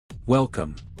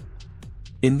Welcome.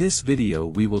 In this video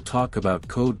we will talk about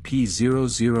code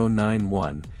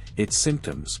P0091, its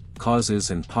symptoms, causes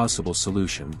and possible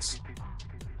solutions.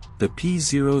 The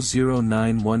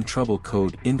P0091 trouble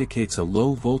code indicates a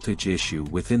low voltage issue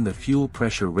within the fuel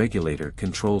pressure regulator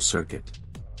control circuit.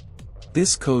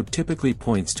 This code typically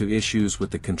points to issues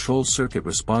with the control circuit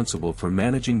responsible for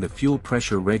managing the fuel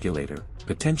pressure regulator,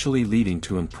 potentially leading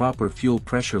to improper fuel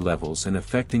pressure levels and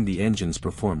affecting the engine's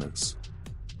performance.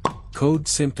 Code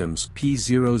symptoms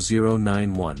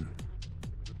P0091.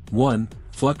 1.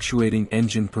 Fluctuating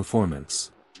engine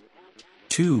performance.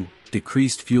 2.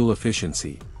 Decreased fuel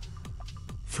efficiency.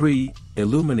 3.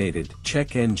 Illuminated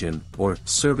check engine or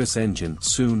service engine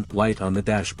soon light on the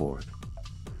dashboard.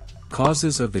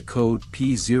 Causes of the code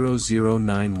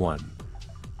P0091.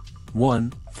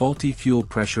 1. Faulty fuel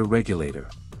pressure regulator.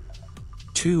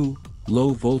 2. Low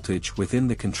voltage within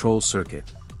the control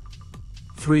circuit.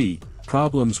 3.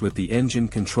 Problems with the engine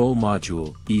control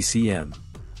module, ECM.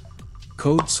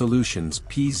 Code solutions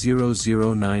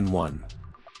P0091.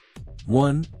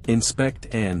 1.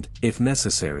 Inspect and, if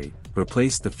necessary,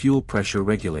 replace the fuel pressure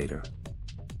regulator.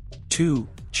 2.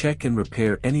 Check and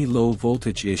repair any low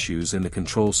voltage issues in the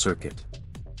control circuit.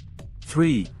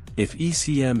 3. If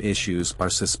ECM issues are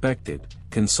suspected,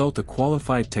 consult a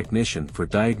qualified technician for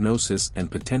diagnosis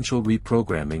and potential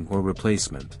reprogramming or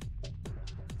replacement.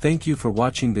 Thank you for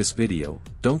watching this video.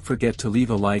 Don't forget to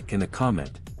leave a like and a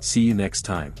comment. See you next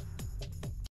time.